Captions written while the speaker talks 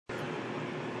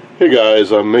Hey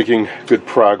guys, I'm making good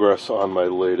progress on my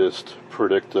latest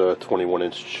Predicta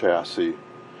 21-inch chassis.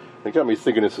 It got me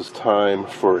thinking this is time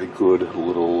for a good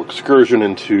little excursion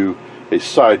into a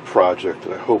side project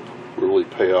that I hope will really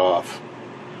pay off.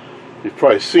 You've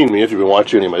probably seen me, if you've been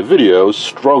watching any of my videos,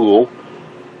 struggle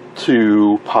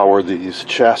to power these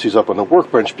chassis up on the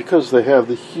workbench because they have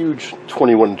the huge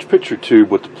 21-inch picture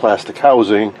tube with the plastic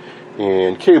housing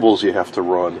and cables you have to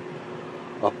run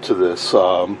up to this.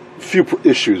 Few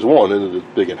issues. One, it's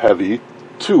big and heavy.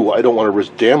 Two, I don't want to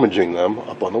risk damaging them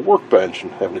up on the workbench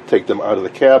and having to take them out of the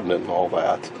cabinet and all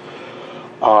that.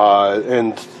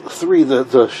 And three,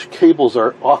 the cables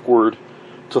are awkward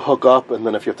to hook up, and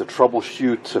then if you have to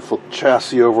troubleshoot to flip the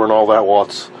chassis over and all that, well,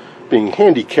 it's being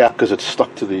handicapped because it's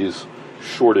stuck to these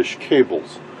shortish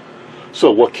cables. So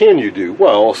what can you do?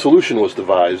 Well, a solution was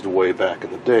devised way back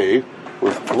in the day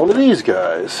with one of these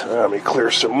guys. Let me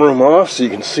clear some room off so you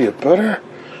can see it better.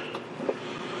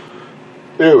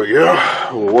 There we go.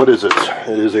 What is it?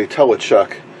 It is a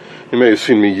TeleCheck. You may have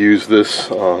seen me use this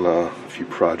on a few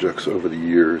projects over the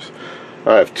years.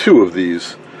 I have two of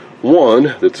these.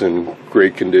 One that's in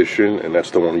great condition, and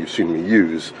that's the one you've seen me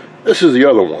use. This is the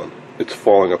other one. It's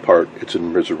falling apart. It's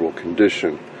in miserable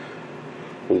condition.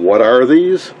 What are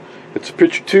these? It's a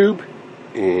picture tube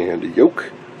and a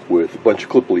yoke with a bunch of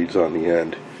clip leads on the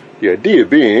end. The idea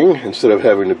being, instead of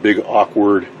having a big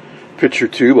awkward picture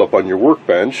tube up on your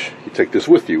workbench, you take this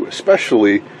with you,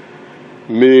 especially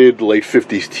late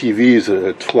 50s TVs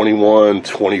at 21,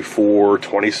 24,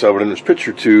 27-inch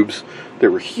picture tubes. They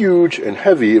were huge and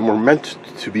heavy and were meant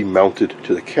to be mounted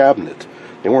to the cabinet.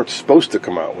 They weren't supposed to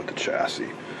come out with the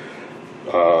chassis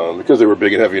because they were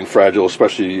big and heavy and fragile,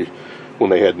 especially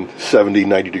when they had 70,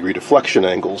 90-degree deflection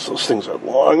angles. Those things had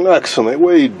long necks and they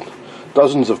weighed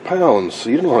dozens of pounds,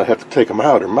 so you didn't want to have to take them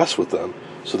out or mess with them.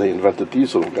 So they invented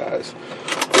these little guys.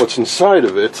 What's inside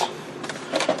of it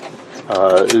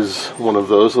is one of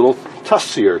those little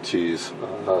test CRTs.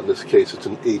 In this case, it's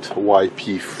an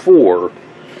 8YP4.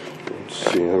 Let's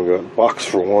see, I've got a box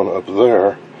for one up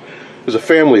there. There's a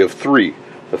family of three.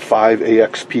 The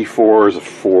 5AXP4 is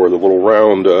for the little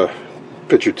round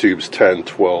picture tubes, 10,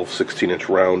 12, 16-inch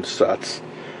round sets.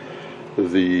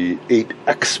 The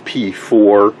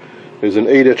 8XP4 is an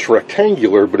 8-inch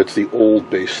rectangular, but it's the old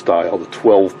base style, the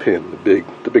 12-pin, the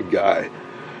big guy.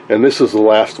 And this is the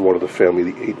last one of the family,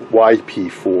 the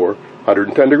 8YP4,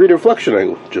 110-degree deflection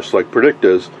angle, just like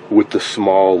Predicta's, with the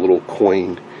small little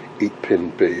quaint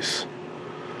 8-pin base.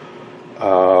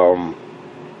 I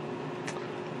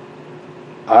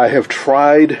have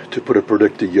tried to put a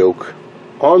Predicta yoke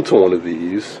onto one of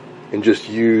these and just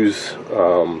use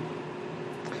them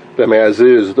as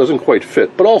is. It doesn't quite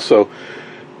fit, but also,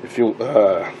 if you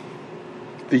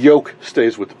the yoke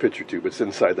stays with the picture tube. It's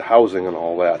inside the housing and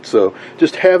all that. So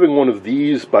just having one of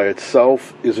these by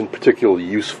itself isn't particularly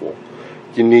useful.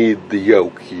 You need the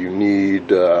yoke. You need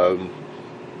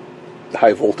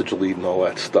high voltage lead and all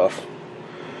that stuff.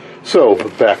 So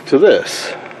back to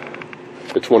this.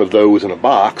 It's one of those in a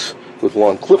box with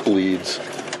long clip leads,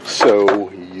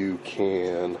 so you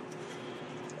can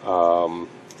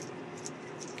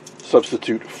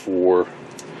substitute for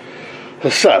the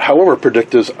set. However,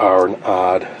 Predictas are an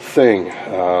odd thing.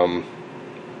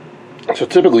 So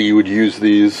typically you would use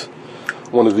these,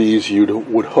 one of these you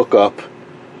would hook up,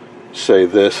 say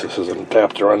this is an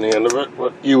adapter on the end of it,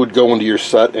 but you would go into your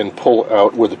set and pull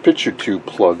out where the picture tube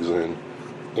plugs in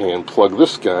and plug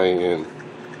this guy in.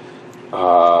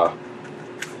 So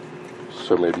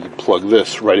maybe you plug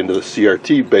this right into the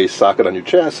CRT base socket on your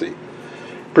chassis.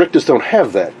 Predictas don't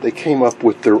have that. They came up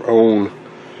with their own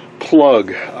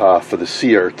plug for the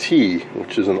CRT,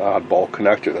 which is an oddball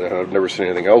connector that I've never seen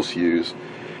anything else use,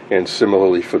 and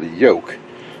similarly for the yoke.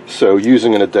 So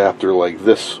using an adapter like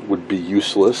this would be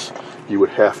useless. You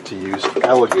would have to use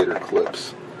alligator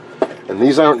clips. And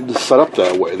these aren't set up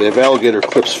that way. They have alligator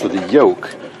clips for the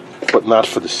yoke, but not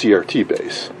for the CRT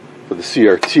base. For the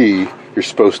CRT, you're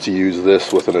supposed to use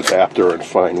this with an adapter and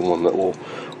find one that will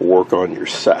work on your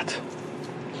set.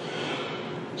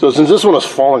 So since this one is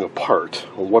falling apart,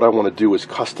 what I want to do is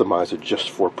customize it just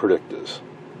for Predictas.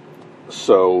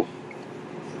 So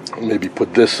maybe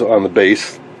put this on the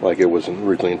base like it was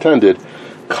originally intended,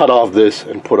 cut off this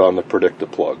and put on the Predicta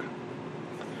plug.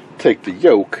 Take the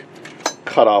yoke,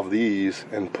 cut off these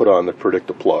and put on the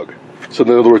Predicta plug. So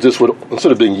in other words, this would,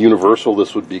 instead of being universal,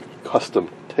 this would be custom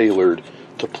tailored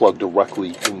to plug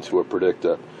directly into a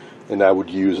Predicta. And I would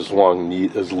use as long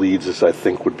as leads as I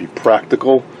think would be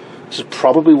practical. This is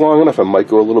probably long enough. I might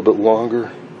go a little bit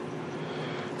longer.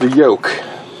 The yoke.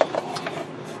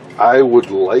 I would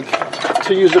like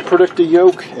to use a Predicta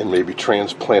yoke and maybe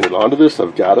transplant it onto this.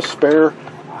 I've got a spare.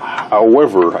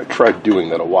 However, I tried doing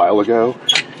that a while ago,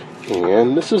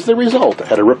 and this is the result. I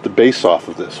had to rip the base off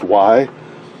of this. Why?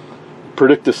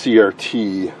 Predicta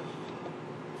CRT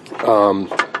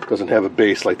doesn't have a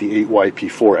base like the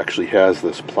 8YP4 actually has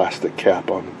this plastic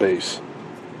cap on the base.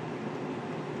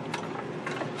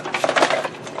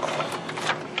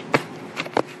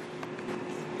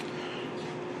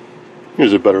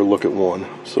 Here's a better look at one.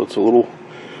 So it's a little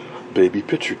baby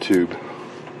picture tube,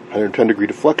 110-degree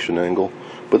deflection angle,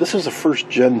 but this is a first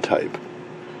gen type.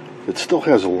 It still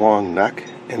has a long neck,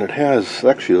 and it has,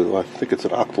 actually, I think it's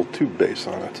an octal tube base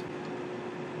on it.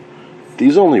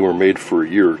 These only were made for a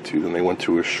year or two, then they went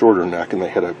to a shorter neck, and they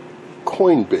had a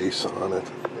coin base on it,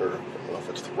 or I don't know if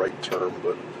it's the right term,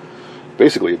 but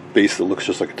basically a base that looks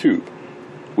just like a tube,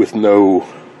 with no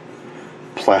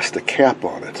plastic cap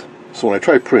on it. So when I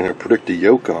tried putting a Predicta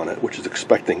yoke on it, which is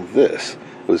expecting this,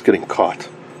 it was getting caught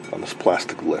on this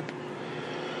plastic lip.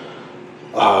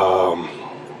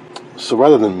 So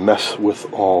rather than mess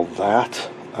with all that,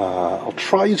 I'll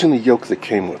try using the yoke that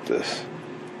came with this.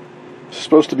 It's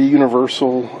supposed to be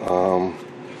universal.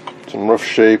 It's in rough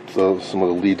shape, though some of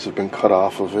the leads have been cut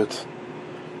off of it,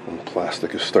 and the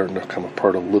plastic is starting to come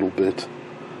apart a little bit.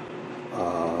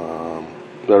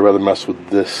 But I'd rather mess with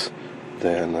this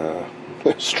than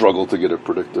struggle to get a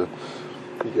Predicta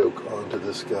yoke onto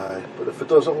this guy. But if it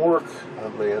doesn't work,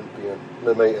 that may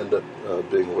end up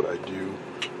being what I do.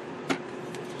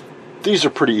 These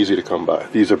are pretty easy to come by.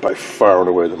 These are by far and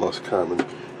away the most common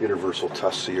universal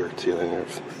test CRT. I think I have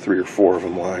 3 or 4 of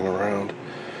them lying around.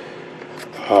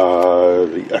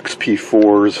 The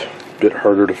XP4s, a bit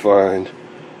harder to find.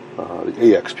 The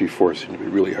AXP4 seem to be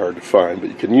really hard to find, but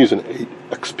you can use an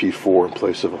 8XP4 in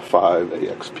place of a 5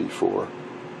 AXP4.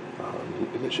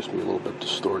 The image just be a little bit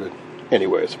distorted.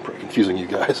 Anyway, it's pretty confusing, you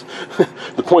guys.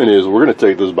 The point is, we're going to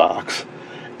take this box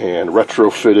and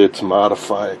retrofit it,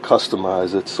 modify it,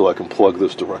 customize it, so I can plug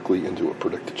this directly into a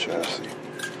Predicta chassis.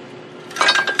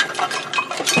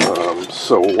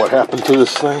 So what happened to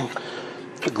this thing?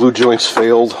 The glue joints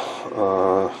failed,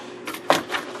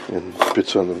 and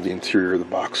bits on the interior of the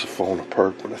box have fallen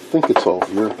apart, but I think it's all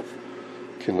here.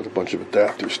 Came with a bunch of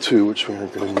adapters too, which we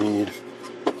aren't going to need.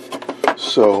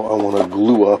 So I want to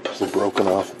glue up the broken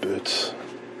off bits.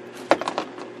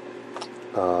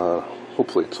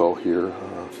 Hopefully it's all here.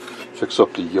 Fix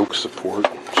up the yoke support,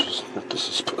 which is what this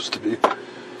is supposed to be.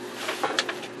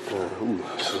 Ooh,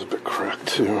 this is a bit cracked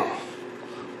too.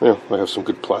 Yeah, I have some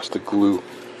good plastic glue.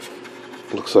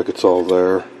 Looks like it's all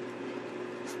there.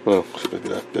 Well, should maybe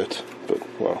that bit, but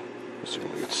well,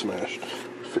 assuming it's smashed.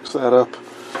 Fix that up.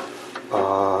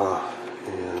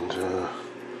 And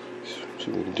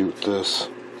see what we can do with this.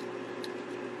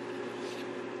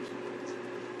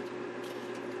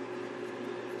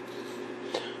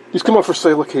 These come up for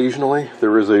sale occasionally.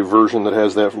 There is a version that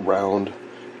has that round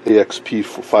AXP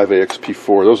 5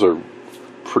 AXP4. Those are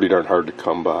pretty darn hard to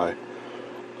come by.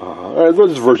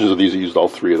 There's versions of these that used all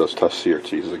 3 of those test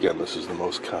CRTs. Again, this is the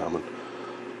most common.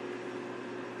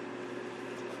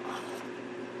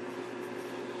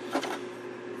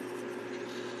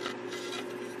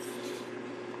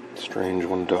 Strange,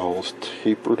 one dowel is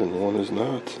tapered and one is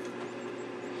not.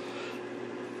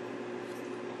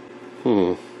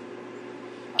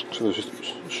 So there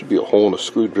should be a hole in a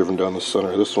screw driven down the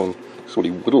center. This one,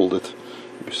 somebody whittled it.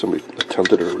 Maybe somebody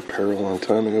attempted a repair a long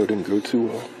time ago. It didn't go too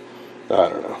well. I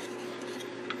don't know.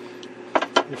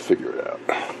 We'll figure it out.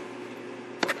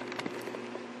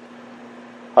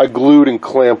 I glued and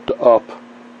clamped up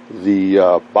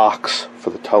the box for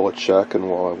the TeleCheck, and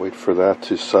while I wait for that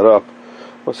to set up,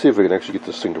 let's see if we can actually get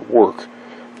this thing to work.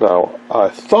 Now, I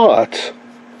thought,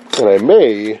 and I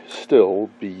may still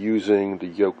be using the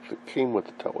yoke that came with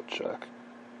the TeleCheck.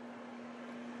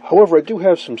 However, I do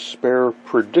have some spare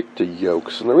Predicta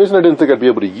yokes, and the reason I didn't think I'd be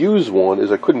able to use one is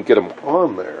I couldn't get them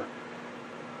on there.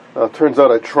 Turns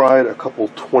out I tried a couple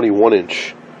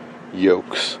 21-inch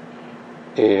yokes,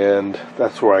 and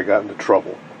that's where I got into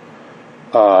trouble.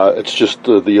 It's just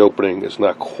the opening is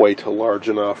not quite large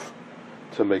enough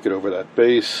to make it over that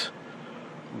base.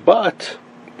 But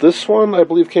this one, I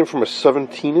believe, came from a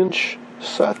 17-inch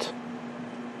set,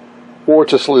 or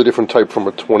it's a slightly different type from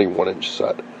a 21-inch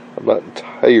set. I'm not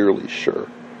entirely sure.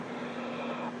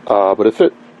 But it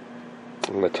fit.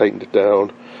 And I tightened it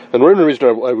down. And one reason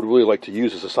I would really like to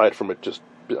use this, aside from it just,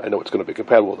 I know it's going to be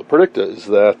compatible with the Predicta, is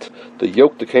that the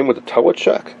yoke that came with the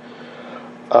TeleCheck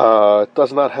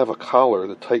does not have a collar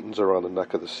that tightens around the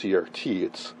neck of the CRT.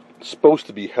 It's supposed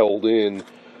to be held in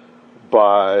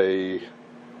by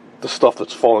the stuff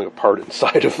that's falling apart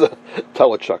inside of the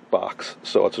TeleCheck box.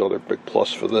 So it's another big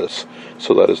plus for this.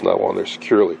 So that is now on there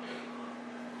securely.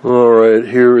 Alright,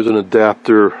 here is an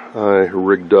adapter I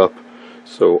rigged up.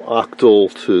 So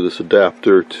octal to this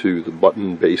adapter to the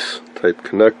button base type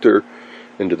connector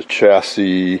into the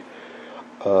chassis.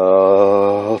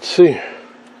 Let's see.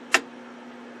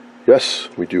 Yes,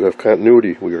 we do have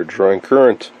continuity. We are drawing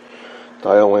current.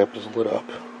 Dial lamp is lit up.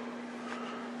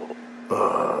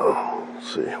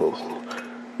 Let's see. Well,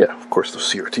 yeah, of course the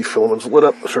CRT filament's lit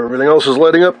up. So everything else is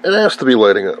lighting up. It has to be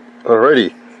lighting up.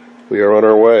 Alrighty, we are on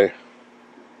our way.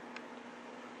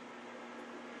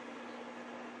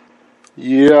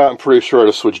 Yeah, I'm pretty sure I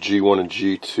had to switch G1 and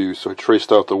G2, so I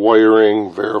traced out the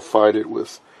wiring, verified it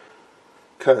with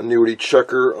continuity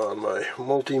checker on my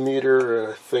multimeter,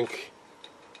 and I think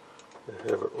I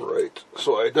have it right.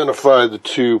 So I identified the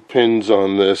two pins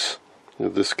on this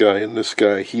guy and this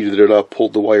guy, heated it up,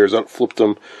 pulled the wires out, flipped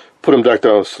them, put them back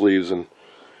down the sleeves, and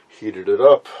heated it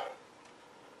up.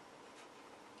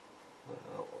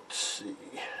 Now, let's see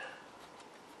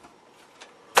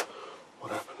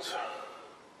what happens.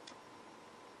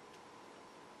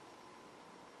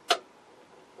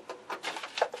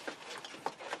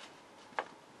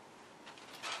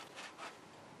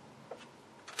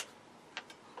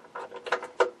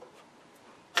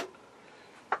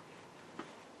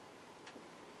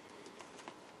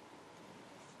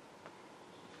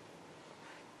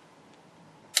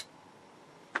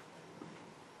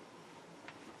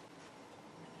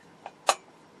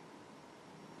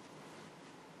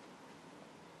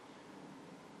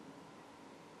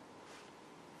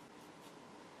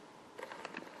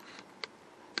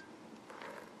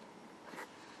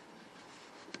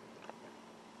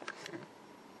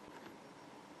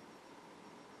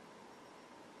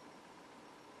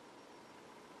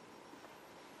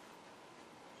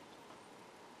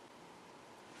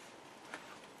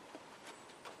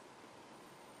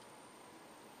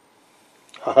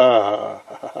 Ha ha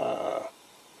ha ha.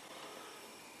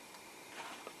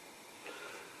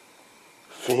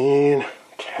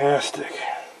 Fantastic.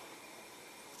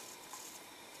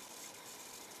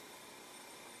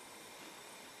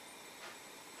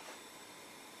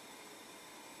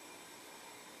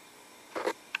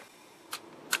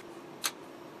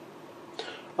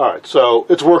 Alright, so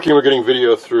it's working, we're getting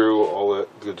video through, all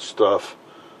that good stuff.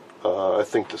 I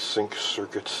think the sync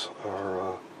circuits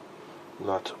are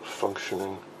not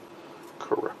functioning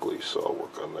correctly, so I'll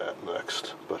work on that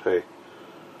next. But hey,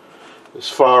 as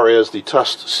far as the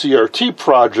test CRT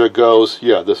project goes,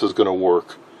 yeah, this is going to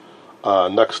work.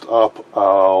 Next up,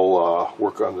 I'll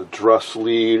work on the dress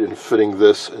lead and fitting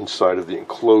this inside of the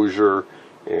enclosure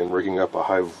and rigging up a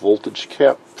high voltage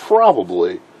cap,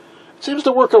 probably. It seems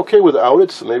to work okay without it,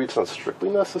 so maybe it's not strictly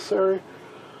necessary.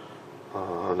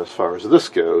 And as far as this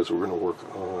goes, we're going to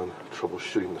work on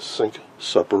troubleshooting the sync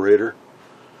separator.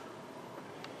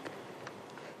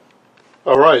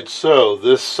 Alright, so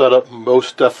this setup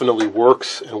most definitely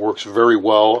works, and works very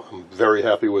well. I'm very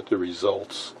happy with the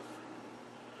results.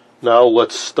 Now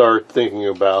let's start thinking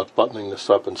about buttoning this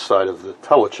up inside of the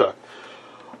TeleCheck.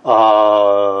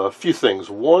 A few things.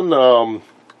 One,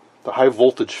 the high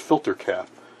voltage filter cap.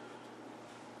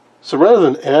 So rather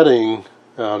than adding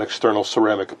an external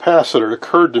ceramic capacitor, it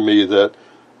occurred to me that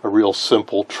a real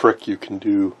simple trick you can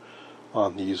do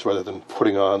on these, rather than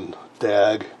putting on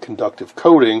DAG conductive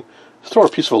coating, is throw a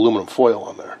piece of aluminum foil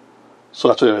on there. So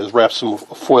that's what I did, is wrap some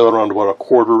foil around about a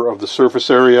quarter of the surface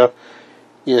area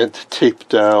and tape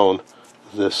down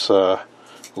this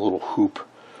little hoop.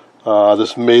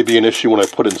 This may be an issue when I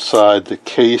put inside the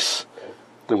case,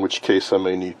 in which case I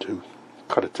may need to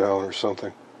cut it down or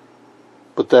something.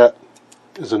 But that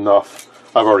is enough.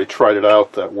 I've already tried it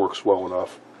out. That works well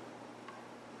enough.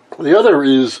 The other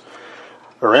is,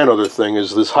 or another thing,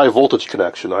 is this high voltage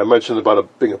connection. I mentioned about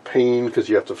it being a pain because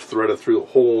you have to thread it through the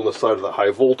hole in the side of the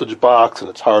high voltage box and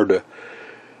it's hard to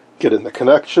get in the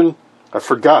connection. I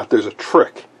forgot there's a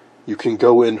trick. You can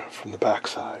go in from the back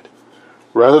side.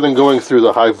 Rather than going through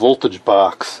the high voltage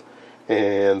box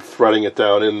and threading it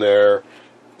down in there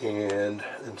and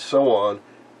so on,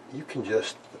 you can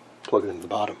just plug it in the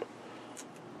bottom.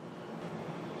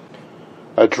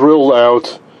 I drilled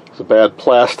out the bad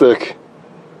plastic,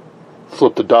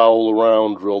 flipped the dowel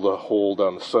around, drilled a hole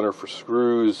down the center for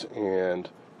screws, and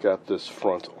got this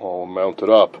front all mounted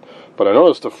up. But I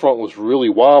noticed the front was really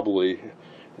wobbly.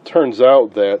 It turns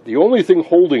out that the only thing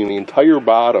holding the entire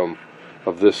bottom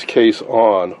of this case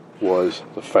on was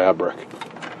the fabric.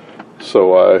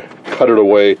 So I cut it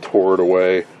away, tore it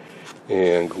away,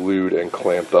 and glued and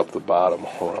clamped up the bottom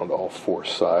around all four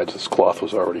sides. This cloth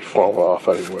was already falling off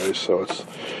anyway, so it's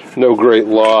no great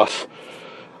loss.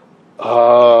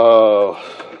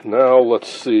 Now let's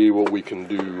see what we can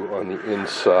do on the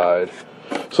inside.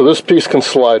 So this piece can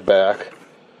slide back.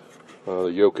 The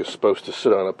yoke is supposed to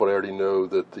sit on it, but I already know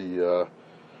that the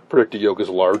Predicta yoke is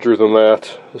larger than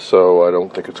that, so I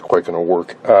don't think it's quite going to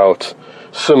work out.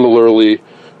 Similarly,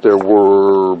 there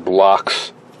were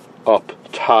blocks up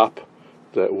top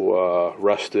that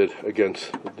rested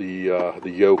against the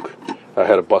yoke. I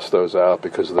had to bust those out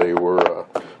because they were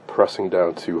pressing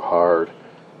down too hard.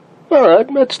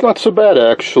 Alright, that's not so bad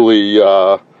actually.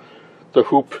 The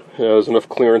hoop has enough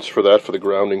clearance for that, for the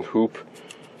grounding hoop.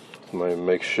 My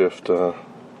makeshift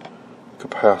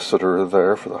capacitor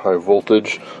there for the high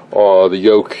voltage. The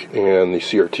yoke and the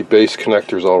CRT base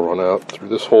connectors all run out through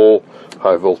this hole.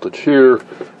 High voltage here,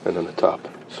 and then the top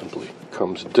simply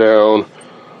comes down.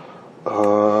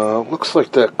 Looks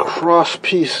like that cross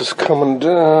piece is coming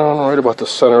down right about the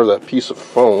center of that piece of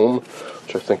foam,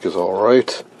 which I think is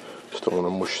alright. Just don't want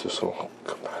to mush this little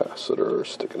capacitor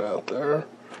sticking out there.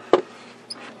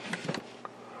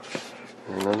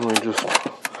 And then we just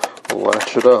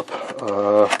latch it up.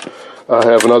 I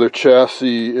have another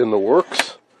chassis in the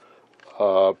works,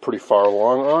 pretty far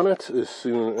along on it. As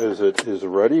soon as it is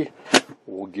ready,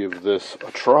 we'll give this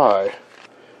a try.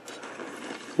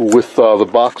 With the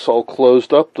box all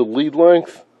closed up, the lead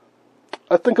length,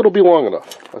 I think it'll be long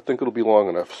enough.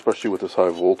 Especially with this high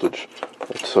voltage.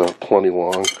 It's plenty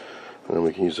long. And then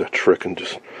we can use that trick and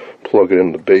just plug it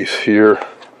in the base here.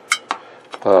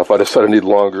 If I decide I need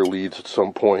longer leads at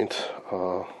some point,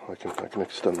 I can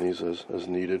extend these as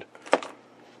needed.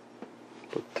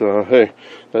 But hey,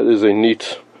 that is a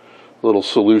neat little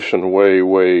solution.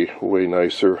 Way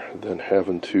nicer than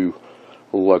having to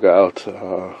lug out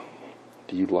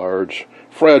the large,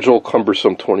 fragile,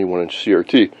 cumbersome 21-inch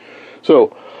CRT.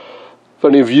 So, if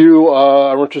any of you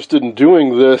are interested in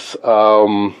doing this,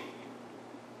 I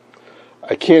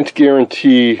can't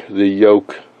guarantee the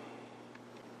yoke.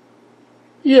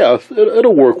 Yeah,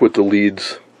 it'll work with the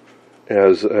leads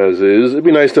as is. It'd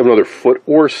be nice to have another foot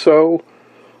or so,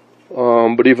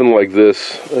 but even like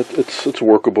this, it's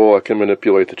workable. I can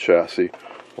manipulate the chassis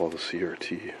while the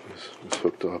CRT is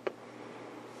hooked up.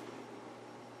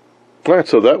 Alright,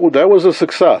 so that was a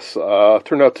success.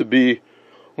 Turned out to be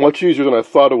much easier than I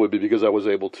thought it would be because I was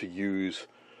able to use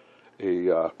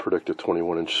a Predicta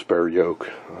 21-inch spare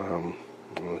yoke.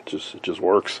 It just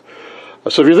works.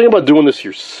 So if you're thinking about doing this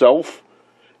yourself,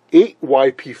 8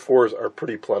 YP4s are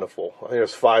pretty plentiful. I think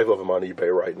there's 5 of them on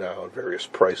eBay right now at various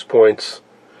price points.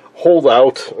 Hold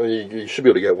out. You should be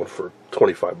able to get one for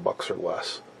 25 bucks or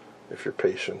less if you're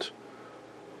patient.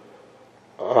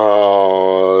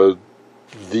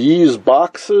 These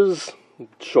boxes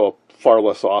show up far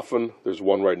less often. There's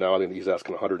one right now. I think he's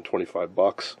asking 125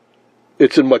 bucks.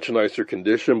 It's in much nicer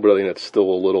condition, but I think that's still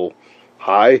a little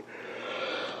high.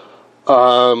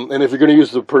 And if you're going to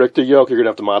use the Predicta yoke, you're going to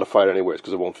have to modify it anyways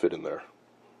because it won't fit in there.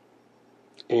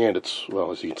 And it's,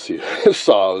 well, as you can see, it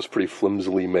was pretty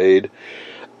flimsily made.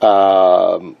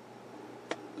 So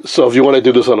if you want to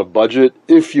do this on a budget,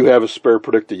 if you have a spare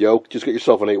Predicta yoke, just get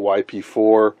yourself an 8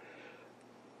 YP4.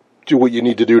 Do what you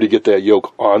need to do to get that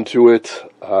yoke onto it.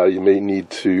 You may need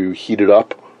to heat it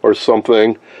up or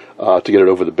something to get it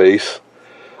over the base.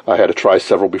 I had to try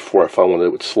several before I found one that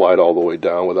would slide all the way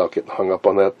down without getting hung up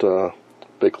on that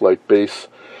Bakelite base.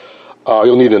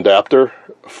 You'll need an adapter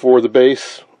for the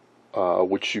base,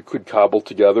 which you could cobble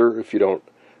together if you don't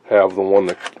have the one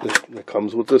that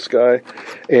comes with this guy.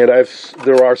 And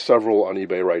there are several on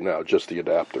eBay right now, just the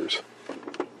adapters,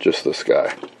 just this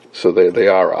guy. So they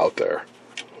are out there.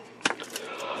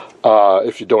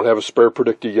 If you don't have a spare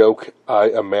Predicta yoke, I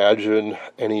imagine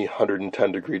any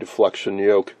 110 degree deflection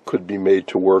yoke could be made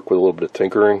to work with a little bit of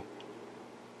tinkering.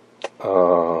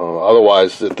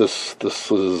 Otherwise, this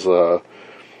is a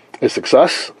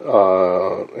success,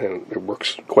 and it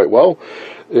works quite well.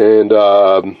 And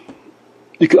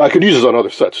I could use this on other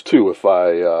sets too if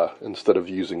I, instead of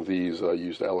using these,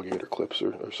 used alligator clips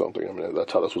or something. I mean,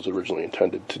 that's how this was originally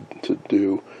intended to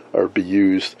do or be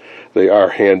used. They are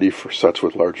handy for sets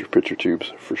with larger picture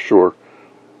tubes, for sure.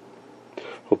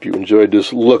 Hope you enjoyed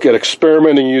this look at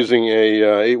experimenting using a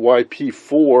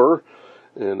 8YP4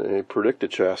 in a Predicta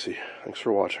chassis. Thanks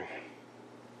for watching.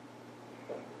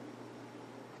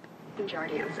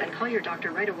 Jardians and call your doctor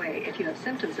right away if you have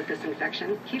symptoms of this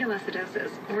infection,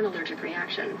 ketoacidosis, or an allergic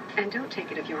reaction. And don't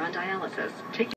take it if you're on dialysis. Take